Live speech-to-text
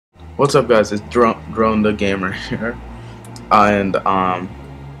What's up, guys? It's Drone the Gamer here, and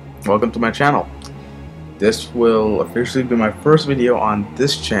welcome to my channel. This will officially be my first video on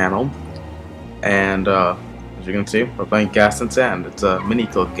this channel, and as you can see, we're playing Gas and Sand. It's a mini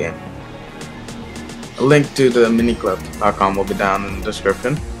clip game. A link to the miniclip.com will be down in the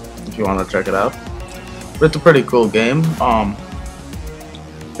description if you want to check it out. But it's a pretty cool game.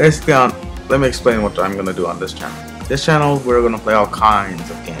 Basically, let me explain what I'm gonna do on this channel. This channel, we're gonna play all kinds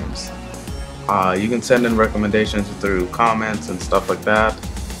of games. You can send in recommendations through comments and stuff like that,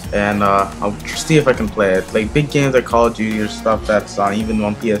 and I'll see if I can play it. Like big games like Call of Duty or stuff that's on even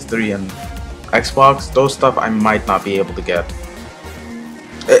on PS3 and Xbox, those stuff I might not be able to get.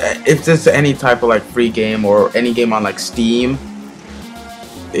 If there's any type of like free game or any game on like Steam,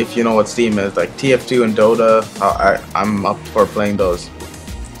 if you know what Steam is, like TF2 and Dota, I'm up for playing those.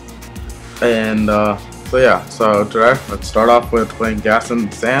 And so yeah, so today let's start off with playing Gas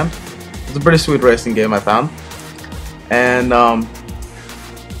and Sand. It's a pretty sweet racing game I found. And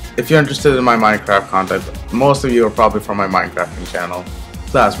if you're interested in my Minecraft content, most of you are probably from my Minecrafting channel,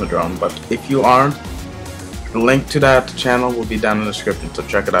 Plasma Drone. But if you aren't, the link to that channel will be down in the description, so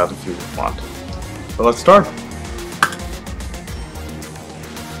check it out if you want. So let's start.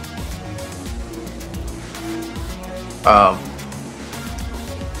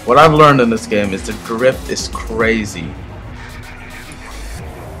 What I've learned in this game is the drift is crazy.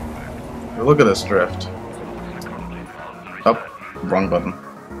 Look at this drift. Oh, wrong button.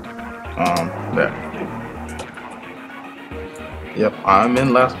 There. Yep, I'm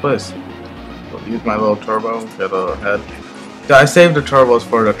in last place. So use my little turbo, get ahead. I saved the turbos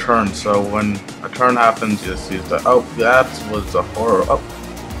for the turn, so when a turn happens, you just use the. Oh, that was a horror. Oh,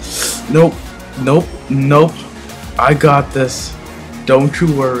 nope, nope, nope. I got this. Don't you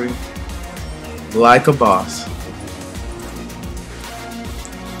worry. Like a boss.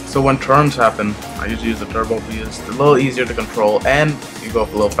 So when turns happen, I usually use the turbo because it's a little easier to control and you go a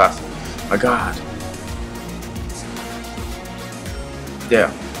little faster. My god.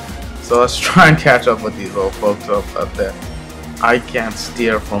 Yeah. So let's try and catch up with these little folks up there. I can't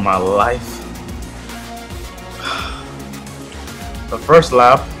steer for my life. The first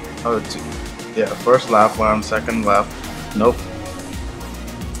lap, first lap, we're on second lap. Nope.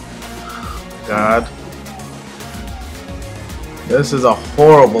 God. This is a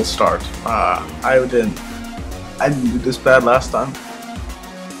horrible start. I didn't do this bad last time.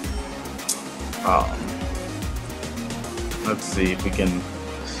 Let's see if we can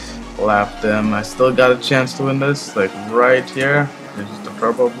lap them. I still got a chance to win this, like right here. There's just a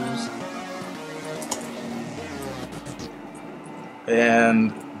turbo boost.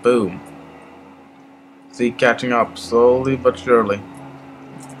 And boom. See, catching up slowly but surely.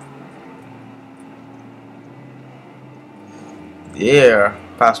 Yeah,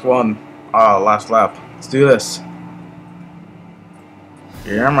 past one. Last lap. Let's do this.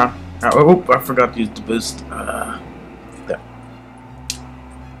 Yeah, man. Oh, I forgot to use the boost. There.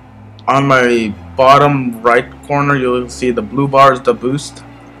 On my bottom right corner, you'll see the blue bar is the boost,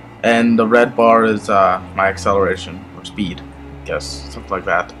 and the red bar is my acceleration or speed. I guess something like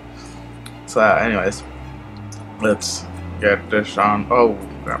that. So, anyways, let's get this on. Oh,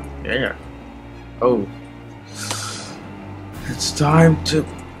 yeah. Oh. It's time to.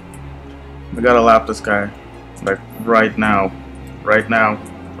 We gotta lap this guy, like right now, right now,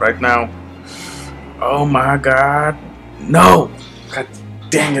 right now. Oh my god, no! God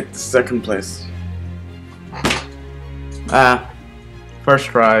dang it, second place. First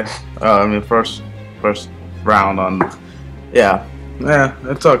try. I mean first round on. Yeah,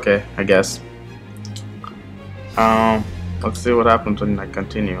 it's okay, I guess. Let's see what happens when I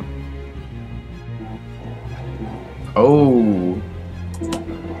continue. Oh,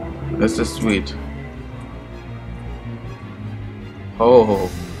 this is sweet. Oh,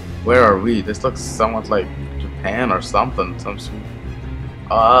 where are we? This looks somewhat like Japan or something. Some sweet.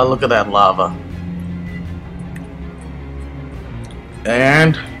 Look at that lava.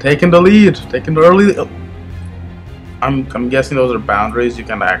 And taking the lead, taking the early. Oh. I'm guessing those are boundaries. You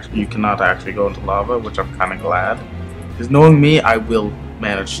cannot actually go into lava, which I'm kind of glad. Because knowing me, I will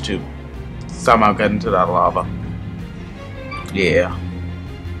manage to somehow get into that lava. Yeah.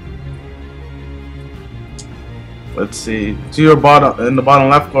 Let's see. To your bottom, in the bottom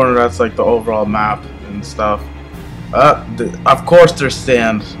left corner, that's like the overall map and stuff. Of course there's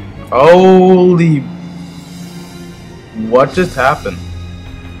sand. Holy! What just happened?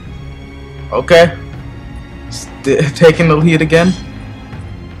 Okay. Taking the lead again.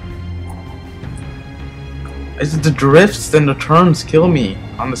 Is it the drifts and the turns kill me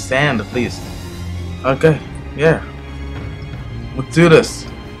on the sand at least? Okay. Yeah. Let's do this.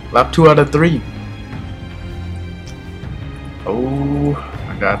 Lap 2 out of 3. Oh,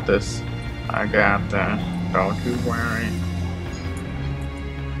 I got this. I got that. Don't you worry.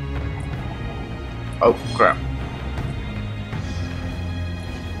 Oh, crap.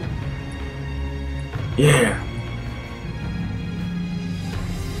 Yeah.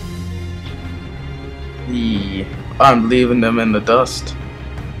 I'm leaving them in the dust.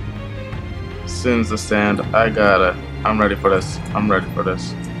 As soon as the sand, I'm ready for this. I'm ready for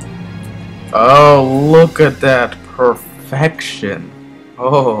this. Oh, look at that perfection.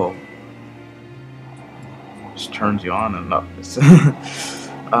 Oh. Just turns you on and up. So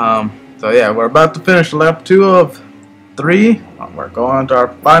yeah, we're about to finish lap 2 of 3. We're going to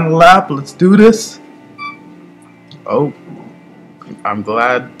our final lap. Let's do this. Oh, I'm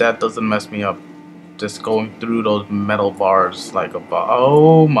glad that doesn't mess me up. Just going through those metal bars like a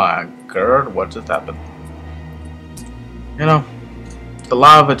oh my god, what just happened? You know, the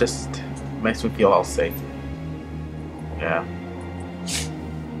lava just makes me feel all safe. Yeah.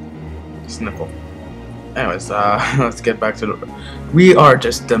 Sniffle. Anyways, let's get back to the... We are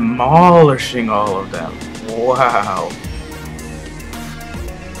just demolishing all of them. Wow.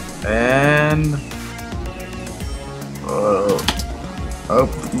 And... oh,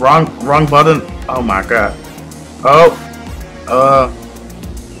 wrong button. Oh my god. Oh.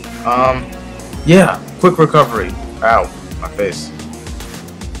 Yeah, quick recovery. Ow, my face.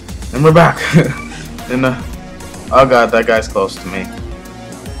 And we're back. And oh god, that guy's close to me.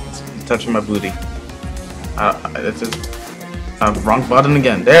 He's touching my booty. It's just wrong button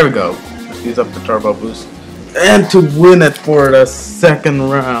again. There we go. Let's use up the turbo boost. And to win it for the second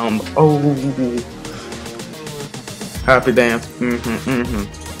round. Oh. Happy dance.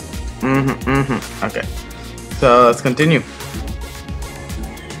 Okay. So let's continue.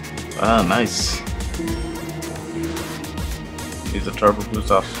 Ah, nice. Use the turbo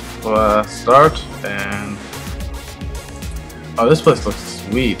boost off start and oh, this place looks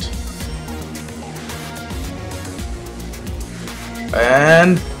sweet.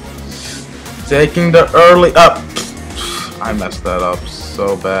 And taking the early up. I messed that up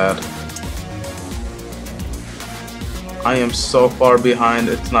so bad. I am so far behind,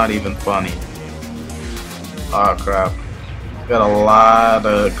 it's not even funny. Oh crap. Got a lot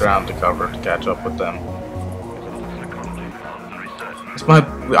of ground to cover to catch up with them.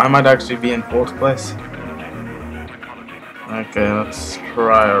 I might actually be in 4th place. Okay, let's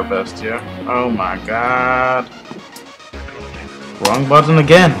try our best here. Oh my god. Wrong button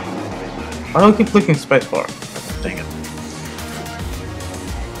again. Why do I keep clicking spacebar? Dang it.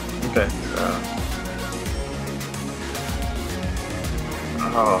 Okay, so...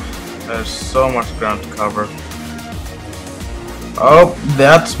 oh, there's so much ground to cover. Oh,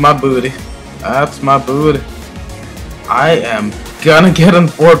 that's my booty. That's my booty. I am gonna get in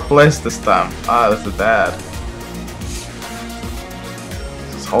 4th place this time. Ah, this is bad.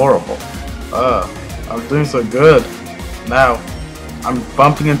 This is horrible. I was doing so good. Now, I'm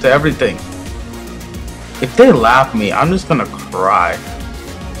bumping into everything. If they lap me, I'm just gonna cry.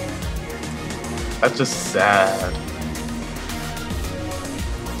 That's just sad.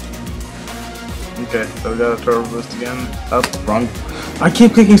 Okay, so we got a turbo boost again. Up, wrong. I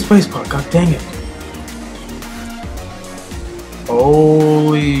keep clicking spacebar, god dang it.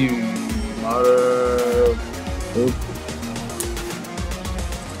 Holy mother. Oop.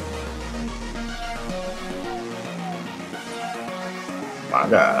 My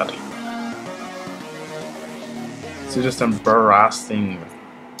god. This is just embarrassing.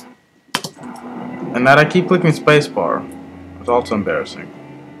 And that I keep clicking spacebar. It's also embarrassing.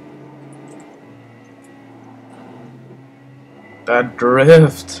 That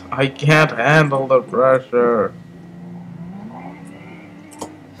drift! I can't handle the pressure!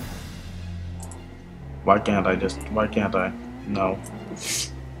 Why can't I? No.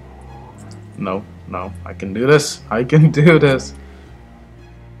 No, no. I can do this. I can do this.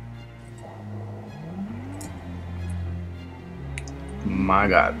 My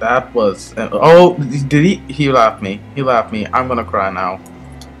god, that was... oh, did he? He lapped me. He lapped me. I'm gonna cry now.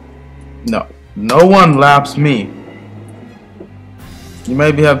 No. No one laps me. You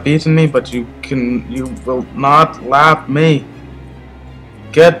maybe have beaten me, but you will not lap me.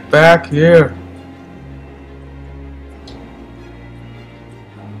 Get back here.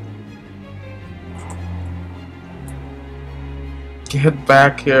 Get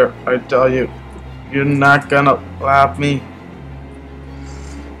back here, I tell you. You're not gonna lap me.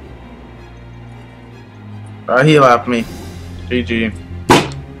 He lapped me. GG.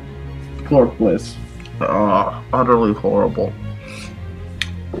 4th place. Oh, utterly horrible.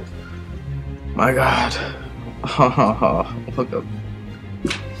 My god. Look up.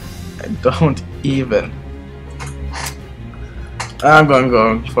 I don't even. I'm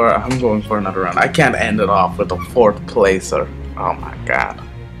going for another round. I can't end it off with a 4th placer. Oh my god.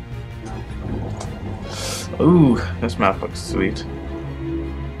 Ooh, this map looks sweet.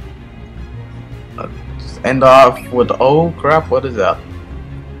 Let's end off with, oh crap, what is that?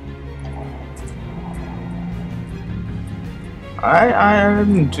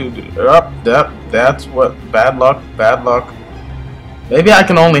 I'm too up. That's what, bad luck. Maybe I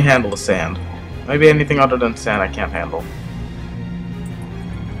can only handle the sand. Maybe anything other than sand I can't handle.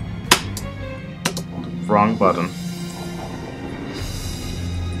 Wrong button.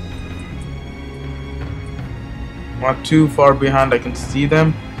 Not too far behind, I can see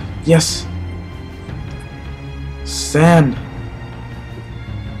them. Yes! Sand!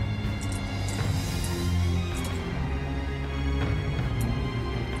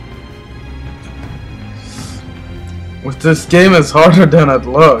 With this game is harder than it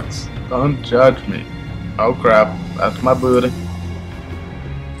looks. Don't judge me. Oh crap, that's my booty.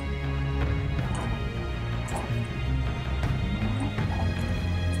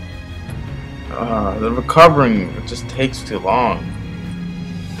 The recovering, it just takes too long.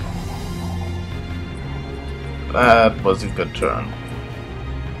 That was a good turn.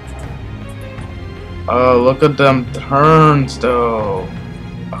 Oh, look at them turns though.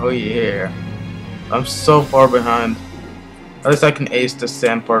 Oh yeah. I'm so far behind. At least I can ace this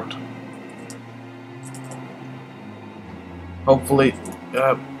sand part. Hopefully.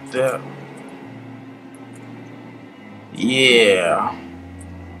 Yeah.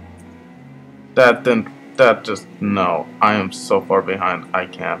 That just, no. I am so far behind. I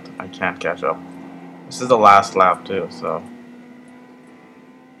can't catch up. This is the last lap too, so.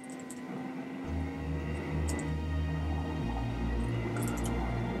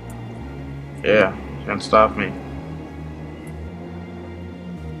 Yeah, can't stop me.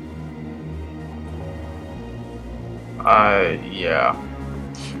 Yeah.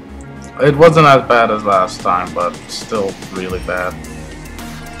 It wasn't as bad as last time, but still really bad.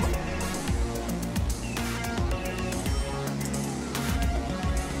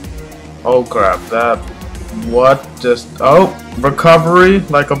 Oh crap, what just, oh, recovery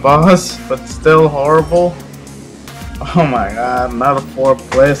like a boss, but still horrible. Oh my god, not a 4th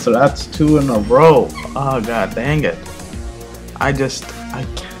place, so that's 2 in a row. Oh god, dang it. I just,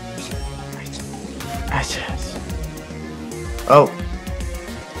 oh.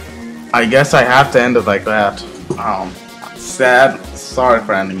 I guess I have to end it like that. Sad, sorry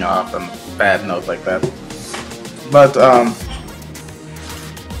for ending off on a bad note like that. But,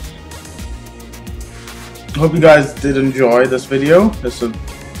 hope you guys did enjoy this video. This is,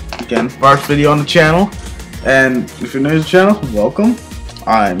 again, first video on the channel. And if you're new to the channel, welcome.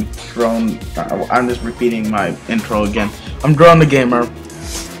 I'm just repeating my intro again. I'm Drone the Gamer,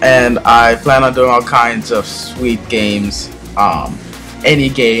 and I plan on doing all kinds of sweet games. Any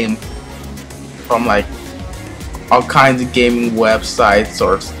game from like all kinds of gaming websites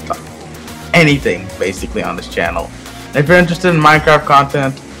or stuff. Anything basically on this channel. And if you're interested in Minecraft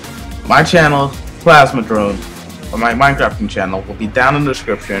content, my channel, Plasma Drone, or my Minecrafting channel, will be down in the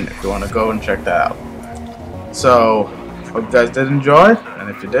description if you want to go and check that out. So, hope you guys did enjoy, and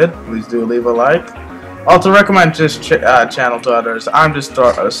if you did, please do leave a like. Also, recommend this channel to others. I'm just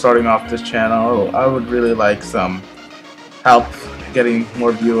starting off this channel. I would really like some help getting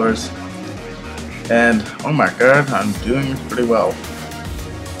more viewers. And, oh my god, I'm doing pretty well.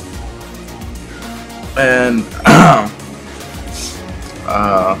 And,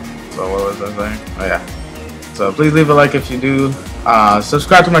 so what was I saying? Oh yeah. So please leave a like if you do.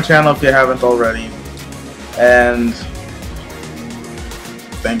 Subscribe to my channel if you haven't already. And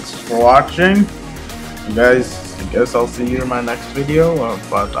thanks for watching. You guys, I guess I'll see you in my next video,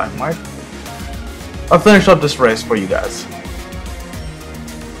 but I'll finish up this race for you guys.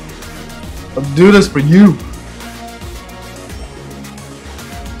 I'll do this for you.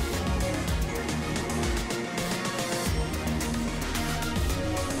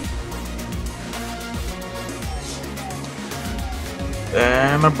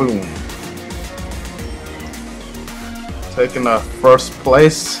 And a boom. Taking the 1st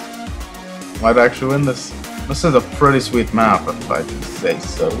place. Might actually win this. This is a pretty sweet map, if I can say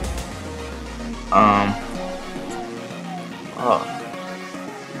so. Oh.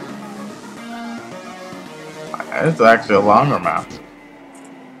 It's actually a longer map.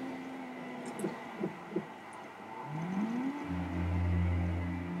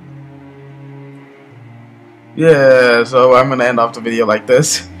 Yeah, so I'm gonna end off the video like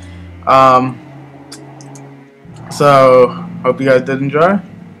this. So hope you guys did enjoy.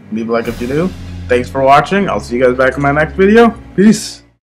 Leave a like if you do. Thanks for watching. I'll see you guys back in my next video. Peace.